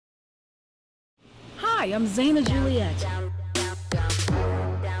Hi, I'm Zaina Juliette.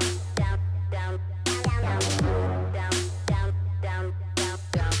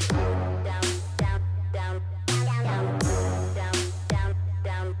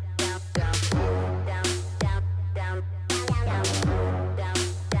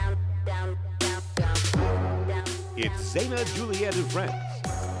 It's Zaina Juliette and Friends.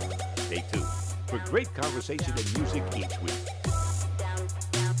 Stay tuned for great conversation and music each week.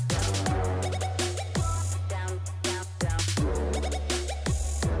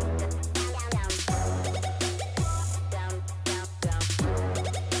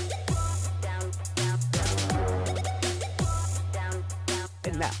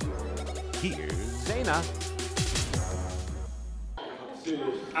 And now, here's Zaina.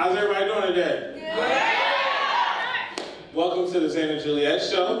 How's everybody doing today? Yeah. Welcome to the Zaina Juliette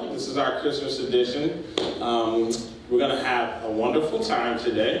Show. This is our Christmas edition. We're going to have a wonderful time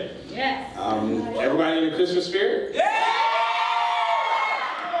today. Yes. Everybody in the Christmas spirit? Yeah!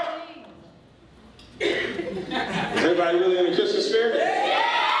 Is everybody really in the Christmas spirit? Yeah!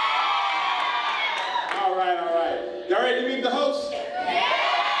 All right, all right. Y'all ready to meet the host? Yeah!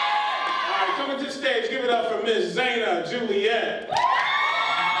 All right, coming to the stage, give it up for Miss Zaina Juliette.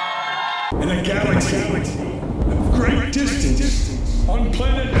 In a galaxy of great distance, on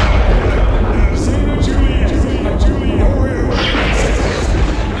planet Zaina Juliette, warrior princess,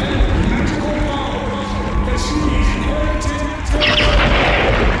 and magical powers that she inherited.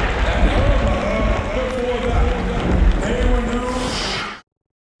 And before that, anyone know?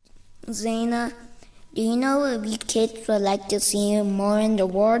 Zaina, do you know what we kids would like to see more in the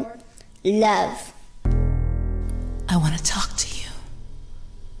world? Love. I want to talk to you.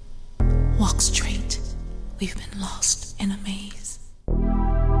 Walk straight. We've been lost in a maze.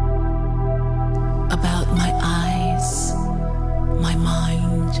 About my eyes, my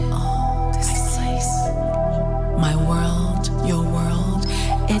mind, oh, this place. My world, your world,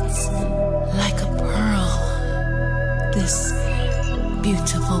 it's like a pearl. This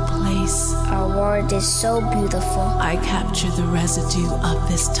beautiful place. Our world is so beautiful. I capture the residue of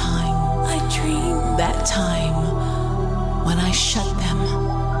this time. I dream that time when I shut them.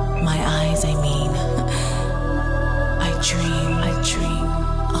 My eyes, I mean. I dream,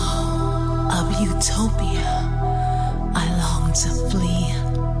 oh, of utopia. I long to flee,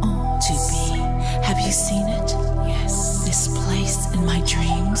 oh, to be. Have you seen it? Yes. This place in my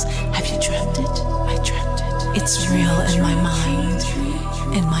dreams. Have you dreamt it? I dreamt it. It's real in my mind,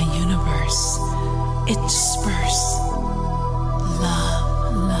 in my universe. It disperses.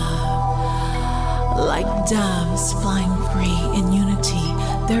 Love, love. Like doves flying free in unity,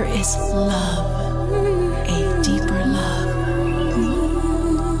 there is love. A deeper love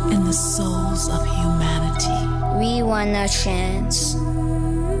in the souls of humanity. We want a chance.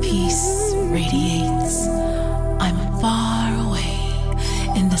 Peace radiates. I'm far away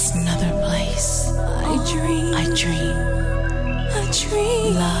in this nether place. I dream. I dream. I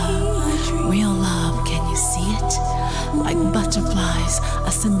dream. Love, real love, can you see it? Like butterflies,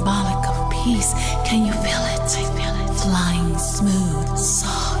 a symbolic of peace. Can you feel it? I feel it. Flying smooth,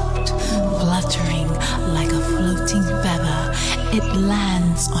 soft, fluttering like a floating feather. It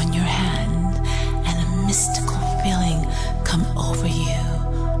lands on your hand, and a mystical feeling come over you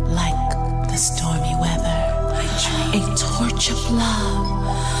like the stormy weather. A torch of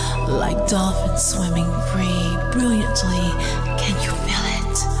love, like dolphins swimming free brilliantly. Can you feel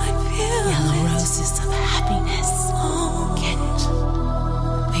it? I feel yellow roses of happiness. Oh, can't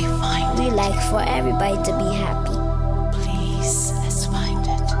we find it? We like for everybody to be happy. Please, let's find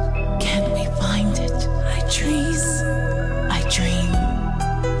it. Can't we find it? I dream. I dream.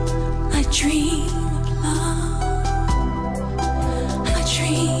 I dream of love. I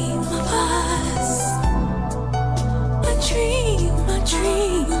dream of us. I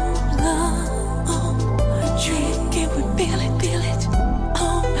dream of love. Oh, I dream. Can we feel it?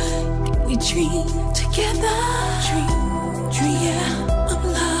 Oh, can we dream together? Dream, yeah, of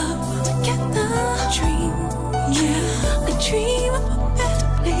love together. Dream, yeah, I dream of a better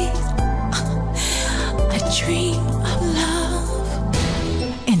place. I dream of love.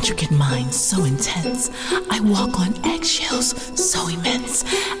 Intricate minds so intense. I walk on eggshells so immense.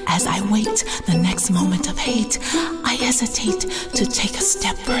 As I wait the next moment of hate, I hesitate to take a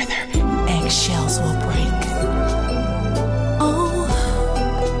step further. Eggshells will break. Oh,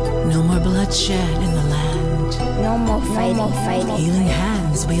 no more bloodshed in the land. No more fighting. Healing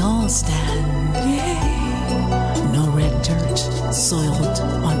hands we all stand. No red dirt soiled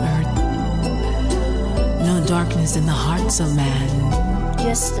on earth. No darkness in the hearts of man.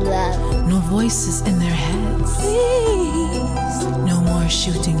 Just love. No voices in their heads. Please. No more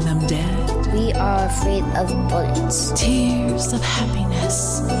shooting them dead. We are afraid of bullets. Tears of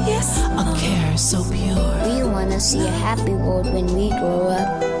happiness. Yes. A care so pure. We wanna see a happy world when we grow up.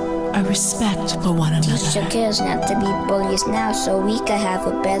 A respect for one another. Teach your kids not to be bullies now so we can have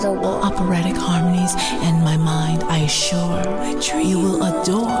a better world. Operatic harmonies in my mind, I assure you will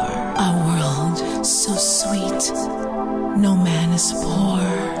adore a world so sweet. No man is poor.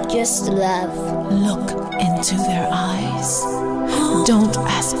 Just love. Look into their eyes. Don't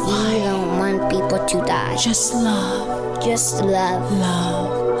ask We why. don't want people to die. Just love. Just love.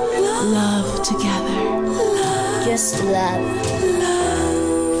 Love. Love together. Just love.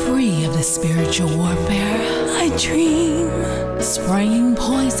 Free of the spiritual warfare, I dream. Spraying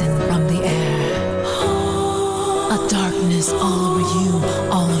poison from the air. A darkness all over you,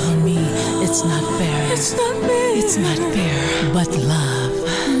 all over me. It's not fair. It's not fair. It's not fair. But love.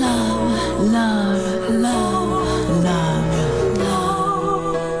 Love. Love. Love. Love.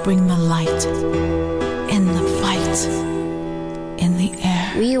 Love. Bring the light in the fight. In the air.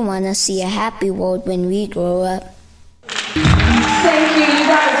 We wanna see a happy world when we grow up. Thank you, you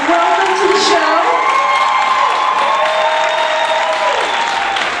guys. Welcome to the show.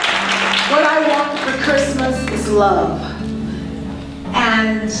 What I want for Christmas is love.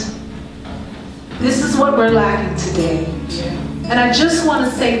 And this is what we're lacking today. And I just want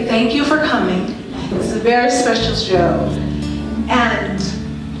to say thank you for coming. It's a very special show. And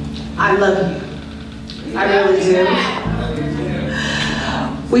I love you. I really do.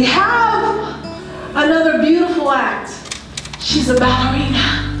 We have another beautiful act. She's a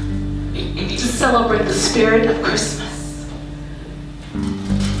ballerina to celebrate the spirit of Christmas.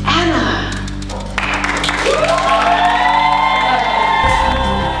 Anna.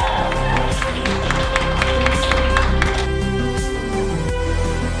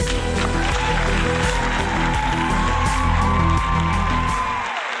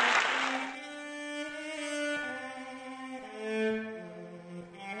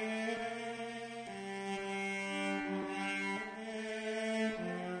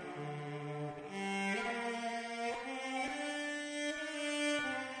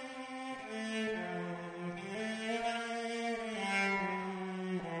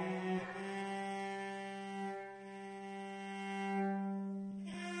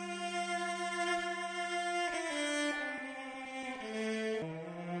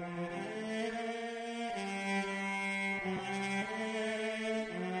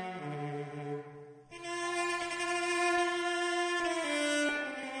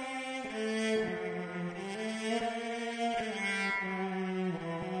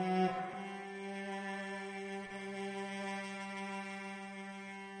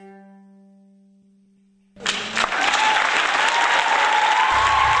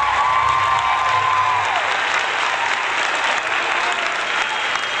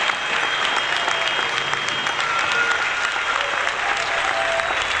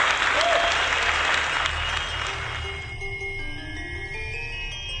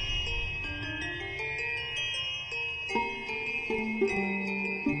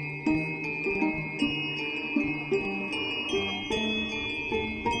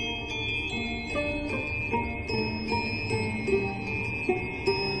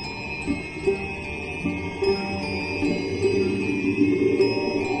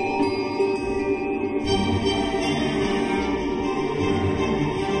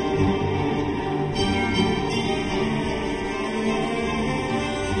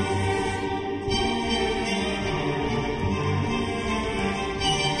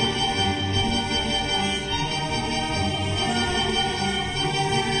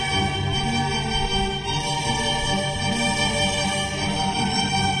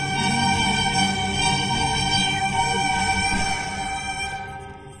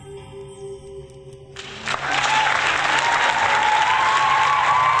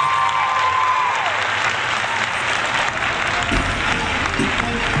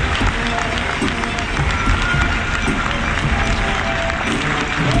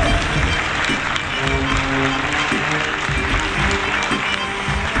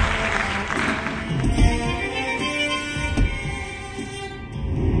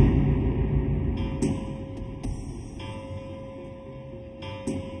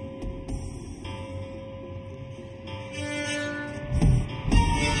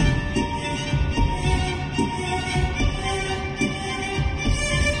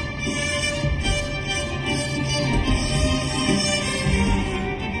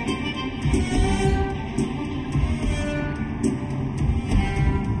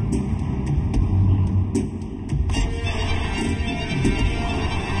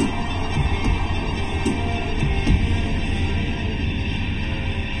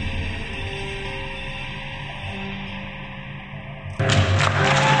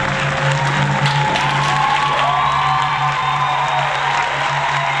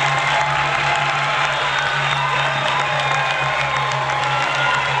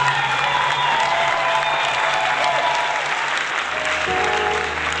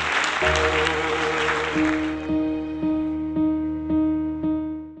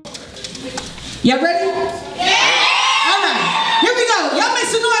 Y'all ready? Yeah! All right, here we go. Y'all make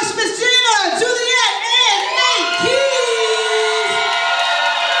some noise for Miss Zaina Juliette and Nate.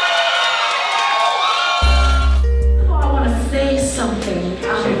 Oh, I want to say something.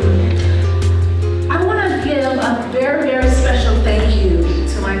 I want to give a very, very special thank you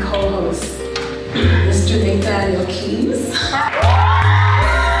to my co-host, Mr. Nathaniel Keys.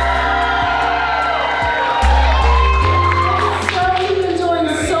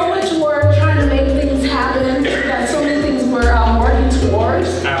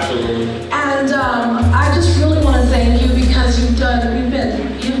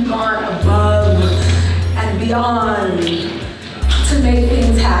 Beyond to make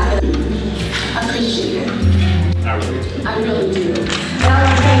things happen. I appreciate it. I really do. I really do. And I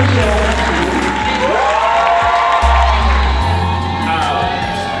want to thank you all.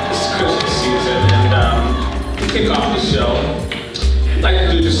 It's Christmas season, and to kick off the show, I'd like to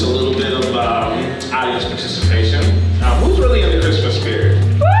do just a little bit of audience participation. Who's really in the Christmas spirit?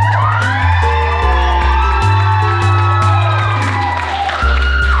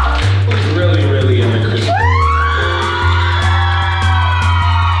 Who's really, really in the Christmas spirit?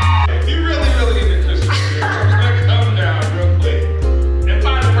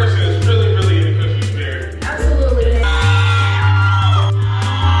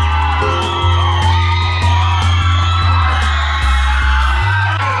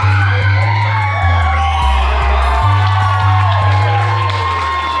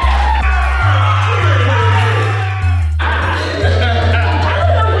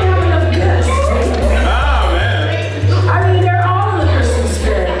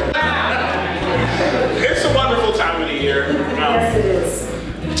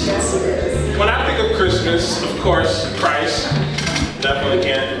 Of course, Christ. Definitely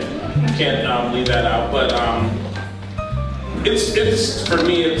can't leave that out. But it's for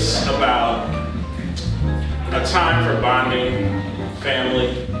me, it's about a time for bonding,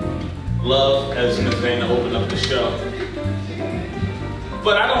 family, love, as Ms. Zaina opened up the show.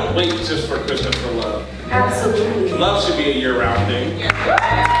 But I don't wait just for Christmas for love. Absolutely. Love should be a year-round thing.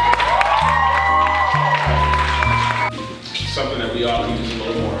 Something that we all use a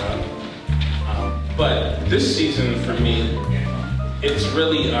little more of. But this season for me, it's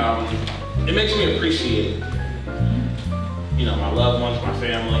really, it makes me appreciate, you know, my loved ones, my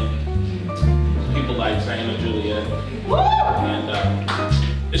family, people like Zaina Juliette. And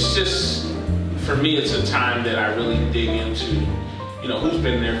it's just, for me, it's a time that I really dig into, you know, who's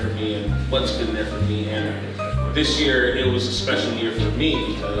been there for me and what's been there for me. And this year, it was a special year for me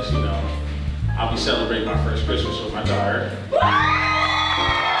because, you know, I'll be celebrating my first Christmas with my daughter.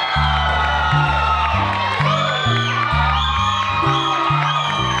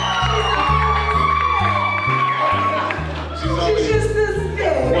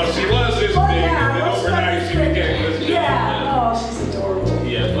 Well, she was this big, and then overnight she became this big. Yeah, oh, she's adorable.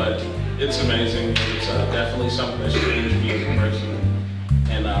 Yeah, but it's amazing. It's definitely something that's changed me as a person,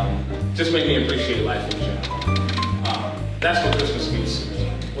 and just made me appreciate life in general. That's what Christmas means to me.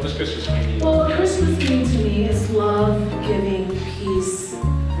 What does Christmas mean to you? Well, what Christmas means to me is love, giving, peace,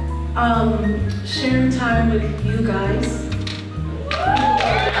 sharing time with you guys.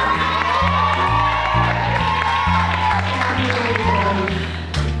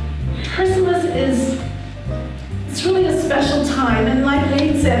 Christmas it's really a special time, and like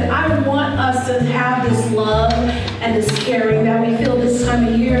Nate said, I want us to have this love and this caring that we feel this time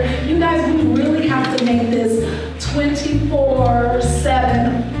of year. You guys, we really have to make this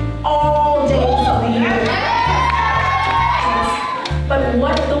 24/7, all days of the year. But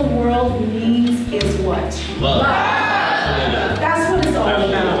what the world needs is what? Love. That's what it's all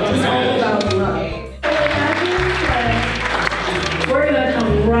about. It's all about love. We're going to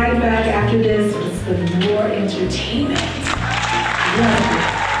come right back after this with more entertainment.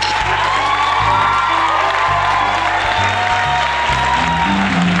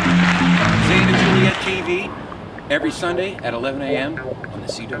 Zaina Juliette TV, every Sunday at 11 a.m. on the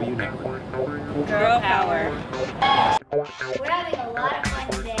CW network. Girl power. We're having a lot of fun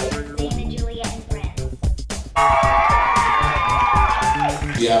today with Zaina Juliette and friends.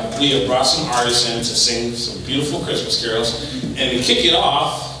 We have brought some artists in to sing some beautiful Christmas carols, and to kick it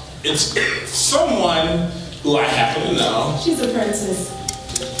off, it's someone who I happen to know. She's a princess.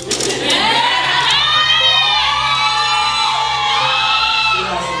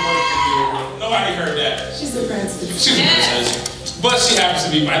 Nobody heard that. She's a princess. She's a princess. But she happens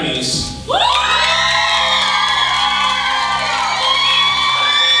to be my niece.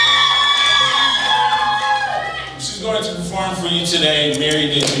 She's going to perform for you today, Mary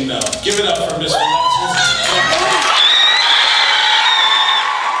Did You Know. Give it up for Miss Philexis.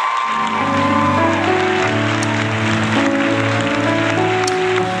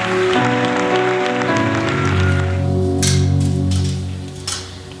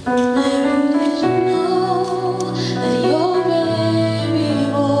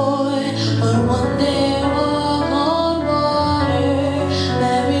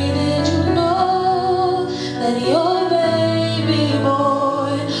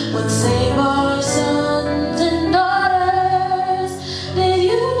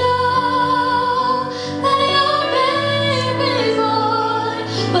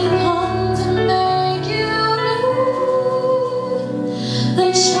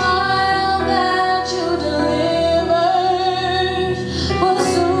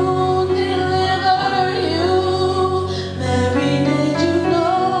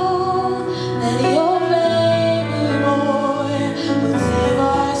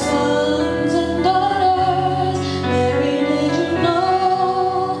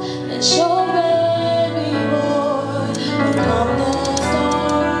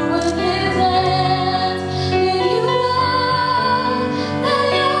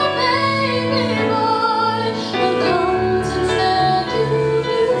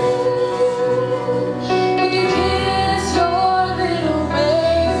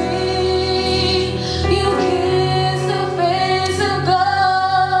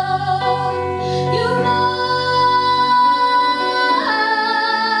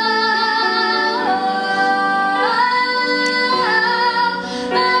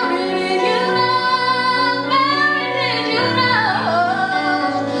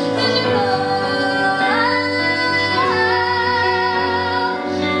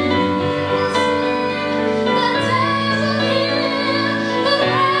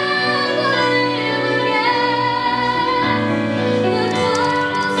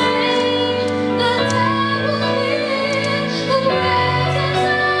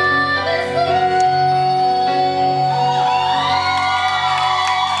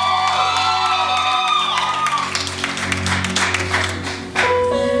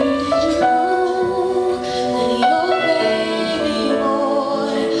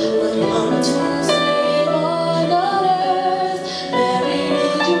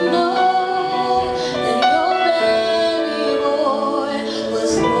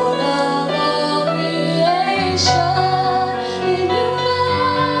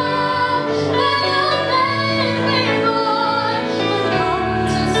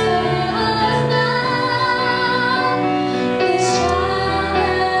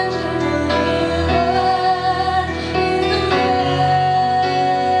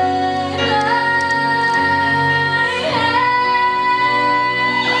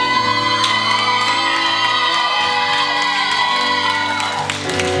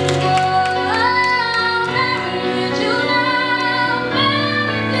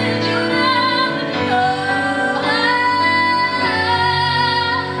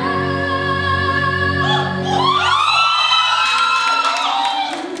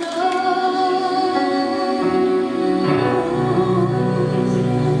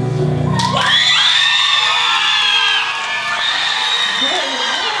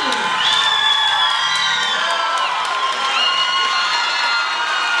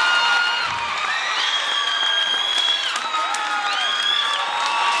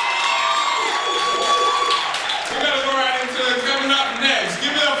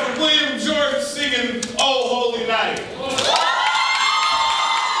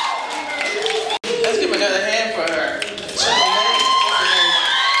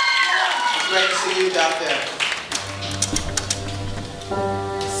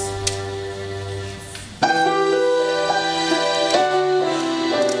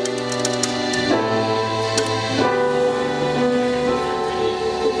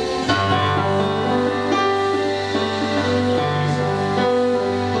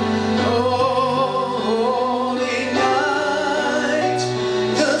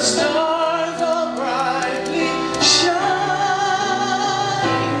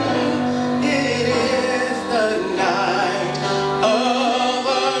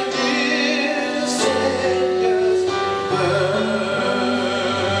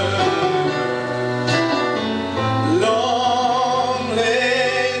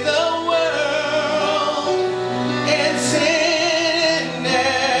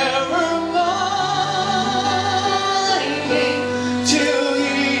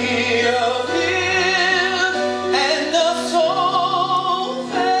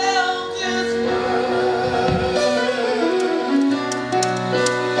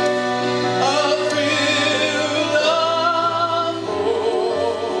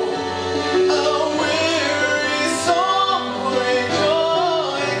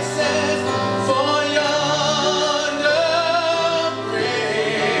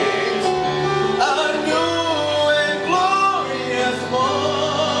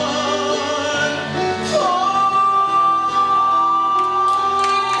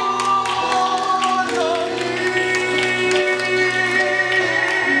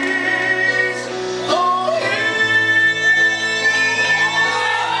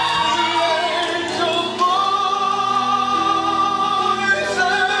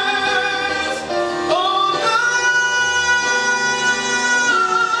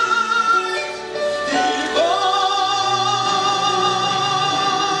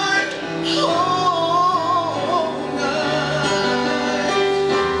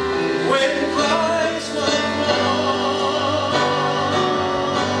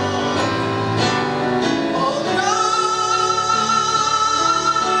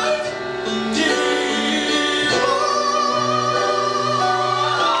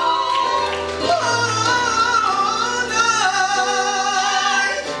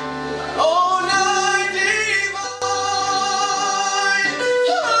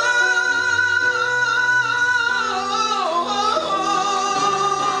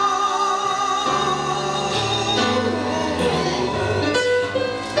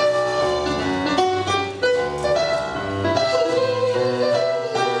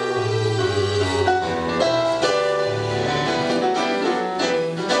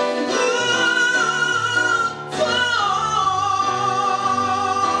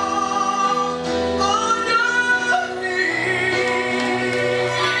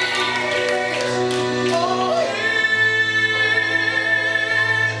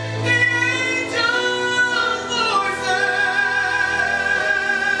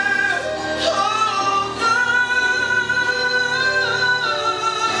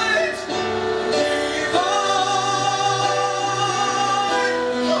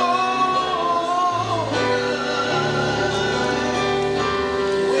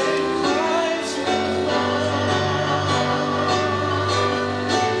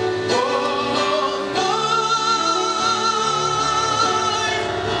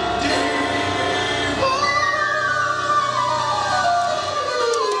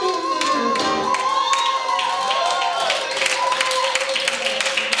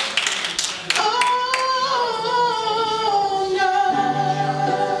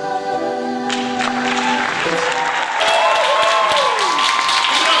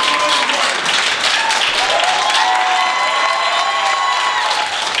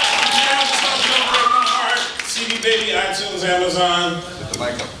 iTunes, Amazon.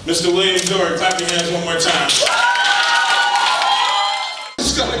 Mr. William Jordan, clap your hands one more time.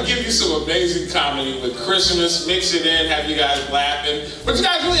 Just gonna give you some amazing comedy with Christmas, mix it in, have you guys laughing. But you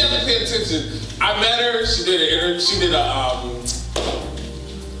guys really have to pay attention. I met her, she did an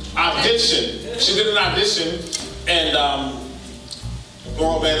audition. She did an audition, and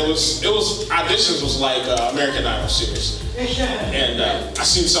oh man, it was auditions was like American Idol, seriously. And I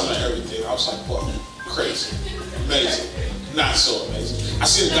seen some of everything. I was like, whoa, crazy, amazing, not so amazing. I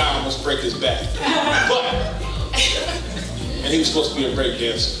seen a guy almost break his back, and he was supposed to be a break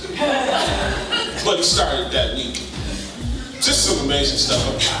dancer, but he started that week. Just some amazing stuff.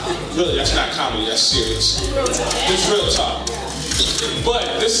 Really, that's not comedy, that's serious. It's real talk.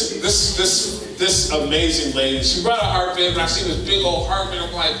 But this amazing lady, she brought a harp in, and I seen this big old harp, and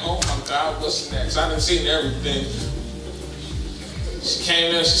I'm like, oh my God, what's next? I done seen everything. She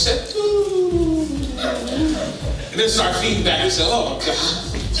came in, she said, ooh. And then started feedback. He said, oh God,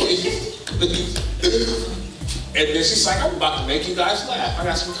 please. And then she's like, I'm about to make you guys laugh. I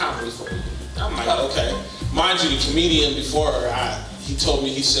got some comedy for you. I'm like, okay. Mind you, the comedian before her, he told me,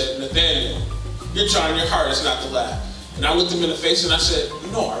 he said, Nathaniel, you're trying your hardest not to laugh. And I looked him in the face and I said,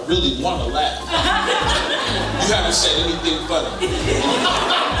 no, I really want to laugh. You haven't said anything funny.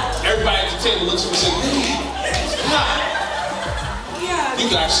 Everybody at the table looks at me and says, stop. You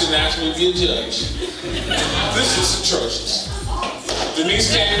guys shouldn't ask me to be a judge. This is atrocious. Denise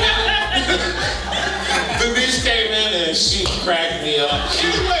came in. Denise came in and she cracked me up.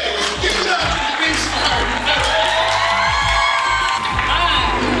 She's waiting. Get it up. Denise.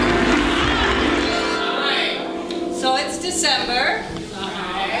 So it's December.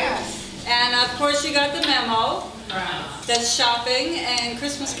 And of course you got the memo that shopping and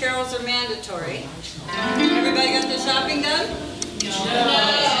Christmas carols are mandatory. Everybody got their shopping done? No.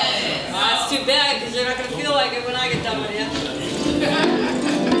 That's too bad because you're not going to feel like it when I get done with you.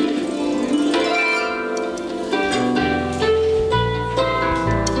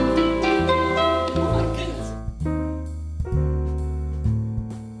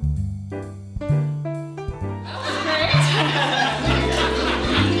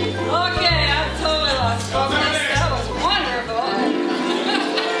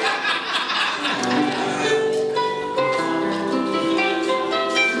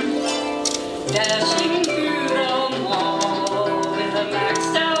 Dashing through the mall with a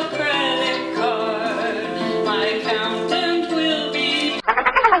maxed out credit card, my accountant will be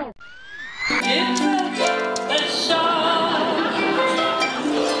give a shot.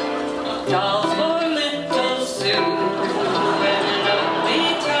 Dolls for little Sue and an ugly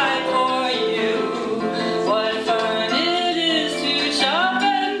tie for you. What fun it is to shop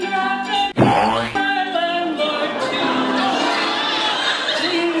and drop and my landlord too.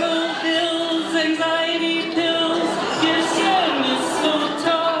 Jingle bells, anxiety pills, gifts and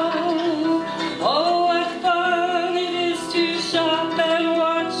mistletoe. Oh, what fun it is to shop and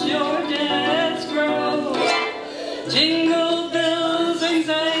watch your debts grow. Jingle bells,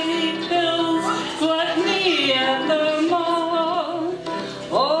 anxiety pills, gluttony at the mall.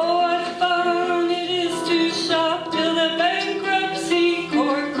 Oh, what fun it is to shop till the bankruptcy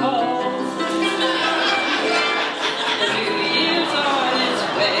court calls. The new year's on its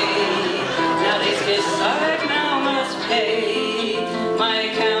way. Now these gifts I now must pay. My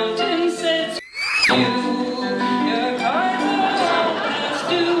accountant says you, your cards are all past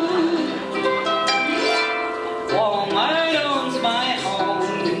due. Walmart owns my home.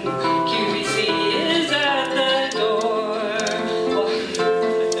 QVC is at the door.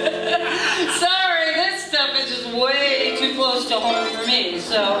 Sorry, this stuff is just way too close to home for me.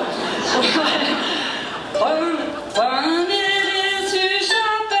 So, fun it is to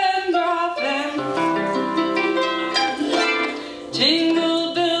shop and drop and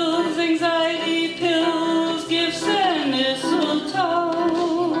jingle bells, anxiety pills, gifts and mistletoe.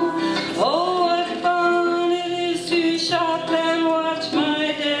 Oh, what fun it is to shop and watch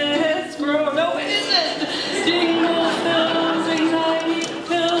my debts grow. No, it isn't. Jingle bells, anxiety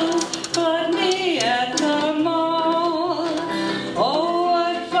pills, gluttony at the mall. Oh,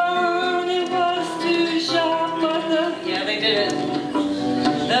 what fun it was to shop, but yeah, they did it.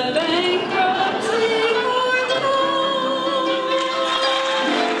 The bankruptcy court calls.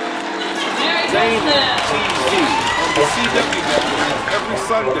 Merry Christmas. TV on the CW network every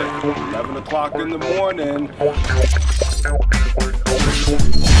Sunday, 11 o'clock in the morning.